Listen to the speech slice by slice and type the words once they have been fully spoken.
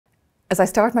As I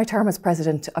start my term as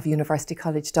President of University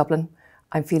College Dublin,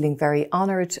 I'm feeling very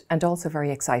honoured and also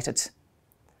very excited.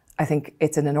 I think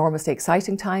it's an enormously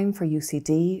exciting time for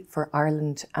UCD, for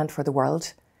Ireland and for the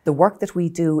world. The work that we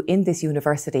do in this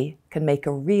university can make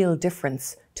a real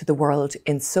difference to the world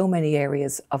in so many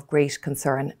areas of great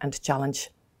concern and challenge.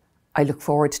 I look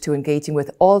forward to engaging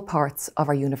with all parts of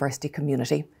our university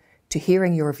community, to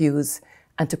hearing your views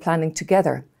and to planning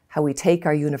together how we take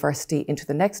our university into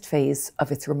the next phase of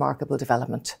its remarkable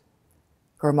development.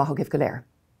 Gur maith agaibh léir.